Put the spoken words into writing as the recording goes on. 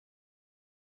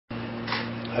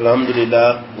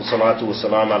Alhamdulillah, wassalatu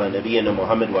wassalam ala nabiyyina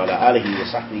Muhammad wa ala alihi wa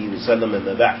sahbihi wa sallam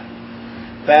amma ba'd.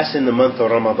 Fast in the month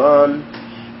of Ramadan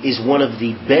is one of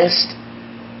the best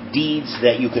deeds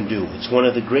that you can do. It's one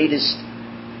of the greatest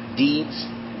deeds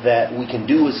that we can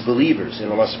do as believers in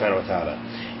Allah subhanahu wa ta'ala.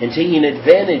 And taking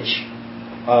advantage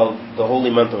of the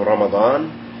holy month of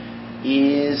Ramadan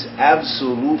is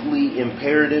absolutely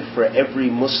imperative for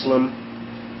every Muslim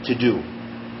to do.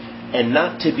 And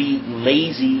not to be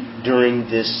lazy during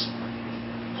this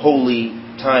holy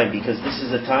time, because this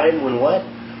is a time when what?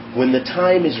 When the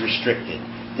time is restricted.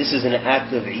 This is an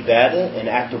act of ibadah, an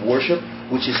act of worship,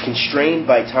 which is constrained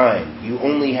by time. You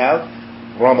only have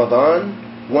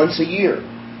Ramadan once a year.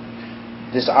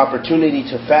 This opportunity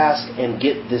to fast and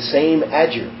get the same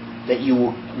ajr that you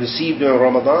will receive during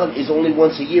Ramadan is only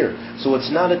once a year. So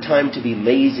it's not a time to be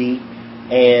lazy,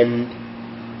 and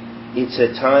it's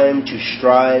a time to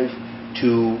strive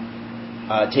to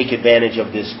take advantage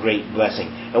of this great blessing.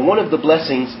 And one of the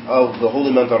blessings of the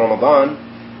holy month of Ramadan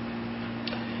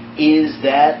is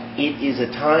that it is a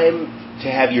time to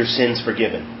have your sins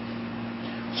forgiven.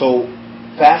 So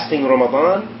fasting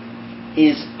Ramadan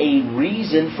is a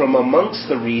reason from amongst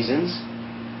the reasons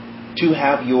to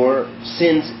have your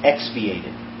sins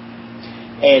expiated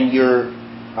and your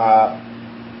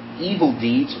evil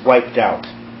deeds wiped out.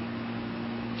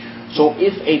 So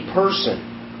if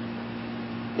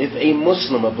a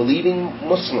Muslim, a believing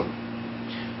Muslim,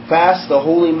 fasts the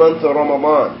holy month of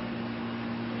Ramadan,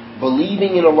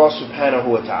 believing in Allah subhanahu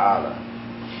wa ta'ala,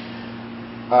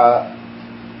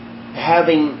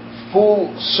 having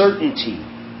full certainty,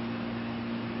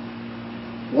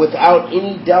 without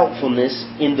any doubtfulness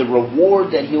in the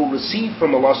reward that he'll receive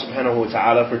from Allah subhanahu wa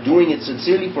ta'ala for doing it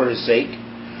sincerely for His sake,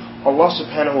 Allah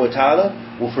subhanahu wa ta'ala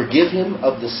will forgive him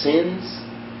of the sins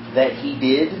that he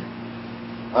did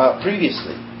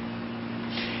previously.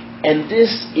 And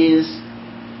this is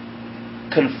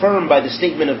confirmed by the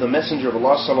statement of the Messenger of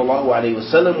Allah sallallahu alaihi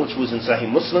wasallam, which was in Sahih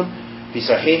Muslim, fi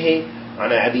Sahih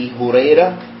an Abi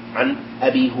Hurairah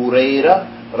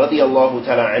radiyallahu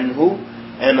ta'ala anhu,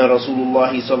 anna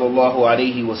Rasulullah sallallahu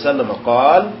alaihi wasallam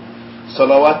قال: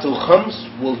 صلوات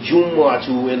الخمس والجمعة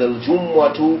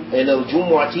إلى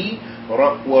الجمعة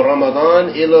ورمضان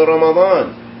إلى رمضان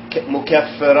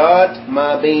مكفرات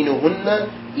ما بينهن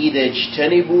إذا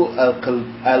اجتنبوا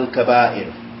الكبائر.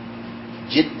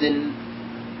 جدا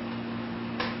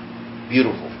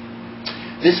beautiful.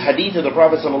 This hadith of the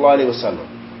Prophet ﷺ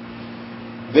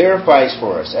verifies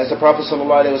for us, as the Prophet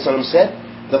ﷺ said,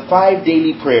 the 5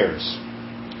 daily prayers,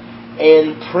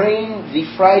 and praying the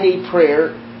Friday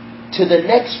prayer to the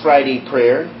next Friday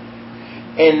prayer,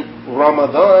 and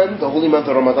Ramadan, the holy month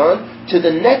of Ramadan, to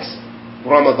the next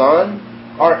Ramadan,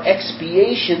 are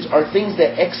expiations, are things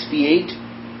that expiate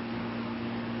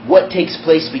what takes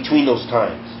place between those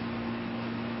times.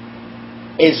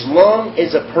 As long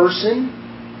as a person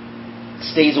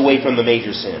stays away from the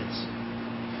major sins.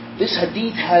 This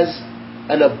hadith has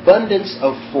an abundance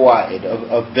of fawaid,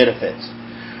 of benefits.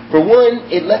 For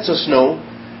one, it lets us know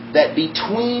that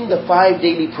between the 5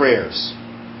 daily prayers,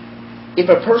 if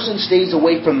a person stays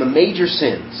away from the major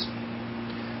sins,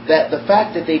 that the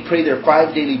fact that they pray their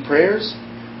 5 daily prayers,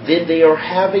 then they are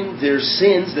having their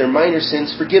sins, their minor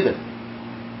sins, forgiven.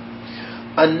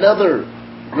 Another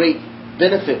great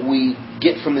benefit we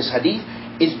get from this hadith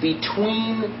is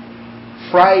between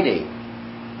Friday,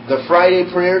 the Friday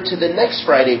prayer to the next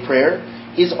Friday prayer,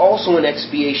 is also an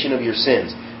expiation of your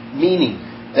sins. Meaning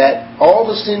that all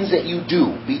the sins that you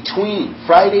do between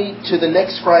Friday to the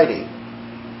next Friday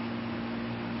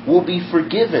will be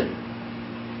forgiven.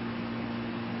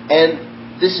 And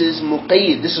this is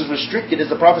muqayyid, this is restricted, as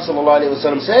the Prophet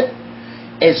ﷺ said,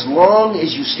 as long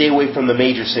as you stay away from the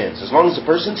major sins. As long as a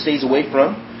person stays away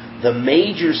from the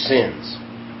major sins.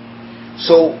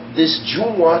 So this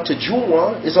Jumu'ah to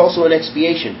Jumu'ah is also an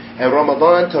expiation. And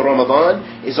Ramadan to Ramadan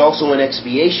is also an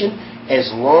expiation,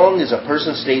 as long as a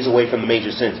person stays away from the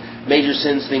major sins. Major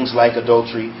sins, things like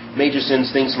adultery. Major sins,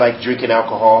 things like drinking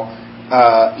alcohol,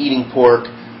 eating pork,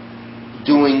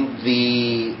 doing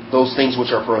those things which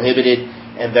are prohibited,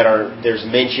 and there's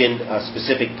mentioned a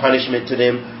specific punishment to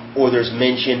them, or there's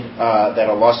mentioned that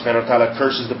Allah subhanahu wa ta'ala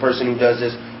curses the person who does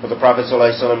this, or the Prophet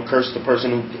sallallahu alaihi wasallam cursed the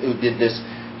person who did this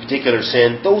particular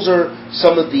sin. Those are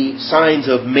some of the signs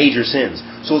of major sins.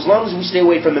 So as long as we stay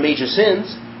away from the major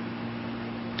sins,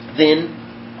 then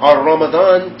our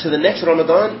Ramadan to the next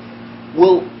Ramadan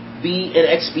will be an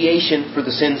expiation for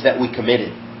the sins that we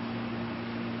committed.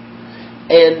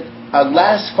 And a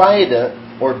last faida,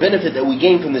 or benefit that we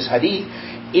gain from this hadith,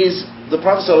 is the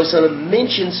Prophet ﷺ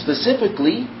mentioned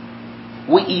specifically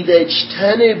وَإِذَا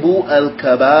اجْتَنِبُوا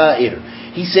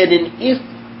الْكَبَائِرِ. He said, and if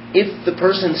if the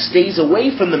person stays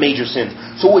away from the major sins.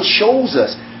 So it shows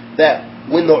us that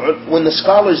when the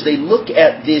scholars, they look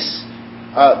at this,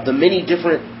 the many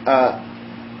different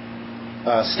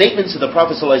statements of the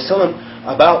Prophet ﷺ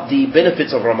about the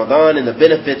benefits of Ramadan and the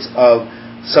benefits of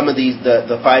some of these,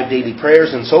 the 5 daily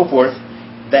prayers and so forth,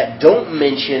 that don't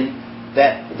mention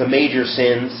that the major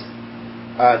sins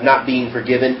not being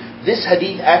forgiven, this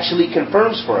hadith actually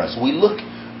confirms for us. We look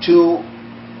to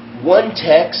one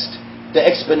text, the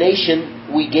explanation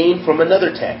we gain from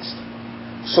another text.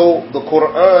 So the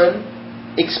Quran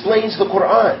explains the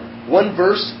Quran. One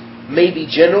verse may be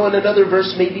general and another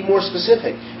verse may be more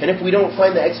specific. And if we don't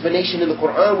find the explanation in the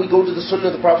Quran, we go to the Sunnah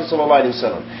of the Prophet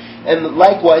ﷺ. And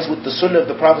likewise with the Sunnah of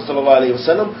the Prophet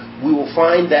ﷺ, we will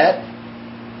find that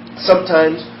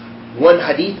sometimes one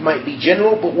hadith might be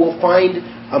general, but we'll find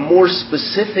a more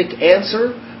specific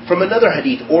answer from another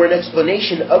hadith, or an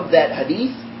explanation of that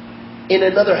hadith in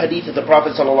another hadith of the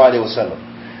Prophet ﷺ.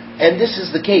 And this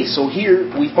is the case. So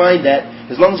here we find that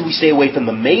as long as we stay away from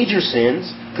the major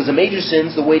sins, because the major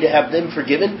sins, the way to have them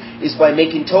forgiven is by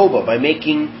making tawbah, by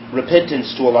making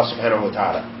repentance to Allah subhanahu wa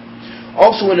ta'ala.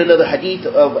 Also in another hadith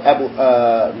of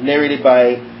narrated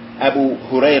by Abu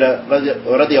Huraira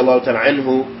radiallahu ta'ala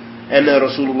anhu, أن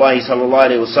رسول الله صلى الله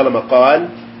عليه وسلم قال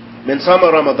من صام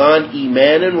رمضان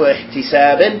إيمانا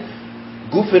واحتسابا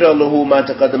غفر له ما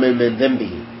تقدم من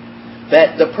ذنبه.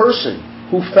 That the person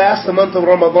who fasts the month of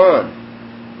Ramadan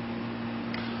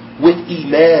with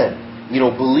iman,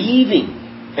 believing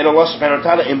in Allah subhanahu wa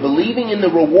ta'ala and believing in the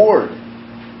reward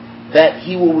that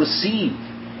he will receive,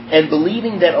 and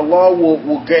believing that Allah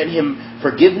will grant him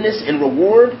forgiveness and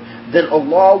reward, then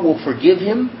Allah will forgive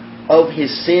him of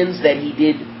his sins that he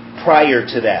did prior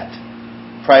to that,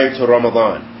 prior to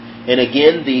Ramadan. And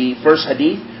again, the first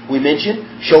hadith we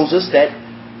mentioned shows us that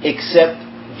except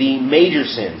the major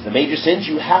sins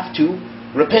you have to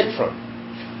repent from.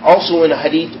 Also in a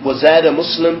hadith, وَزَادَ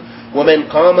مُسْلِمٌ وَمَنْ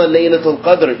قَامَ لَيْلَةَ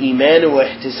الْقَدْرِ إِيمَانًا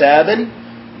وَاحْتِسَابًا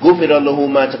غُفِرَ لَهُ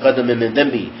مَا تَقَدَّمَ مِنْ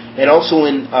ذَنْبِهِ. And also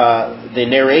in the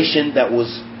narration that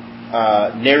was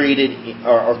narrated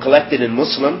or collected in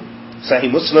Muslim, Sahih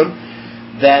Muslim,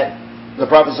 that the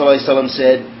Prophet ﷺ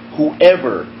said,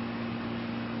 whoever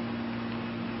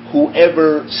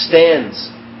stands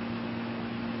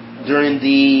during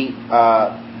the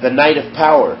night of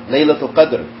power, Laylatul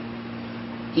Qadr,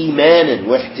 imanan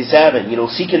wa ihtisaban,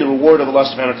 seeking the reward of Allah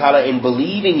subhanahu wa ta'ala and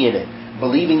believing in it,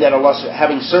 believing that Allah,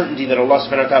 having certainty that Allah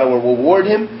subhanahu wa ta'ala will reward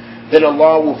him, then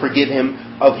Allah will forgive him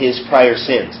of his prior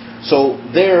sins. So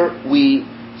there we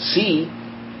see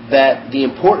that the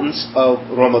importance of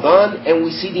Ramadan, and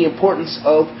we see the importance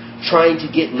of trying to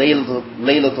get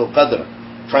Laylatul Qadr,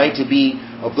 trying to be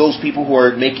of those people who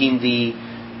are making the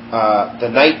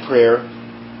night prayer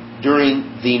during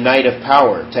the night of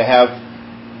power, to have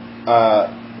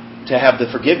the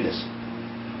forgiveness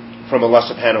from Allah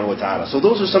subhanahu wa ta'ala. So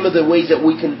those are some of the ways that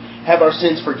we can have our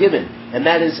sins forgiven, and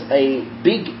that is a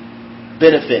big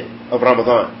benefit of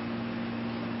Ramadan.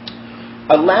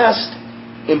 A last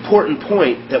important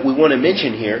point that we want to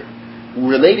mention here,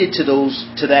 related to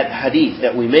that hadith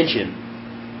that we mentioned,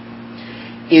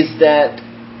 is that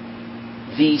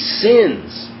the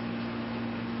sins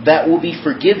that will be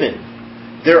forgiven,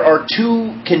 there are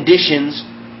two conditions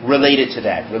related to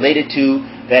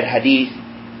that hadith,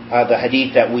 the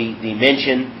hadith that we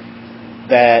mentioned,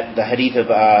 that the hadith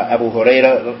of Abu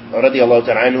Huraira radiallahu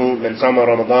ta'ala anhu, من صام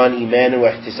رمضان إيمانا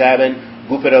واحتسابا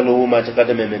غفر له ما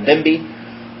تقدم من ذنبه.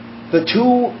 The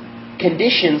two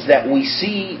conditions that we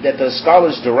see that the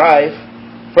scholars derive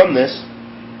from this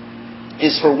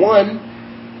is, for one,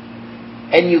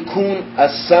 أن يكون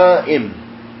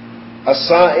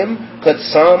الصائم قد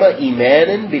صام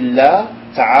إيمانا بالله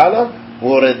تعالى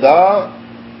ورضا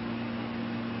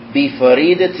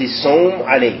بفريدة الصوم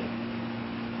عليه.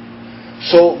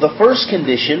 So the first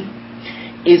condition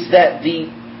is that the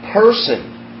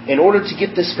person, in order to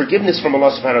get this forgiveness from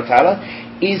Allah subhanahu wa ta'ala,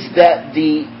 is that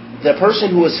the person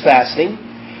who is fasting,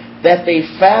 that they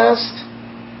fast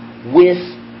with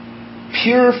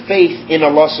pure faith in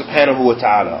Allah subhanahu wa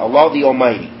ta'ala, Allah the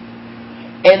Almighty,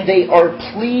 and they are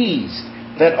pleased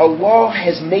that Allah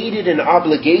has made it an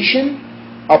obligation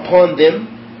upon them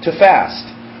to fast.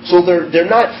 So they're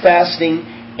not fasting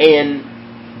and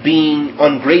being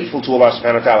ungrateful to Allah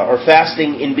subhanahu wa ta'ala, or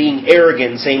fasting and being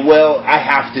arrogant and saying, well, I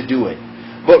have to do it.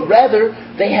 But rather,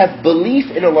 they have belief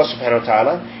in Allah subhanahu wa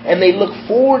ta'ala, and they look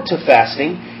forward to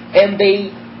fasting, and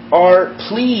they are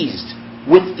pleased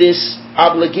with this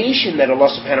obligation that Allah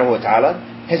subhanahu wa ta'ala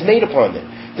has made upon them.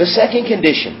 The second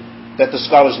condition that the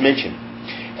scholars mention,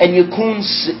 أن يكون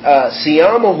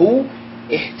صيامه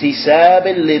احتسابا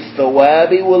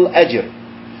للثواب والأجر.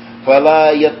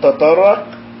 فلا يتطرق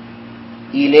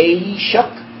إليه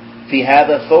شك في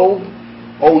هذا الثوب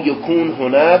أو يكون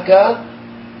هناك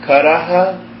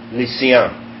كراهة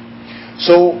للصيام.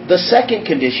 So the second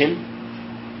condition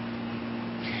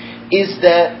is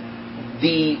that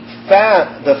the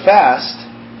fast,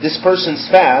 this person's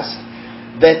fast,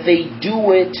 that they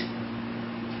do it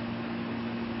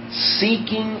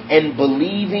seeking and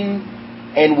believing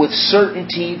and with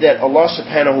certainty that Allah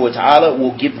subhanahu wa ta'ala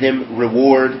will give them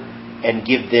reward and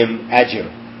give them ajr.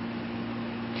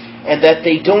 And that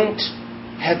they don't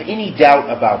have any doubt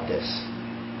about this,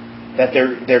 that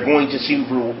they're going to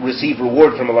receive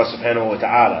reward from Allah subhanahu wa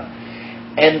ta'ala,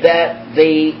 and that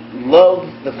they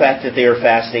love the fact that they are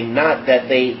fasting, not that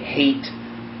they hate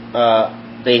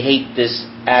this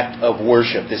act of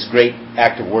worship, this great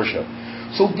act of worship.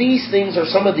 So these things are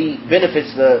some of the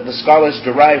benefits the scholars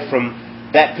derive from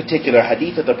that particular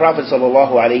hadith of the Prophet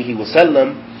sallallahu alaihi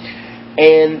wasallam,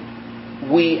 and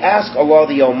we ask Allah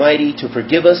the Almighty to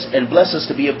forgive us and bless us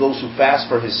to be of those who fast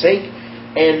for His sake,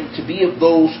 and to be of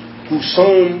those who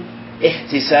صوم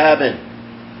احتسابا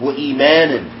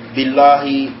وإيمانا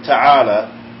بالله تعالى.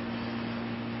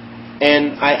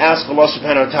 And I ask Allah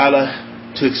subhanahu wa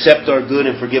ta'ala to accept our good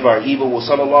and forgive our evil.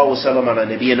 وصلى الله وسلم على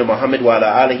نبينا محمد وعلى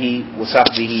آله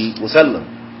وصحبه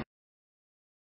وسلم.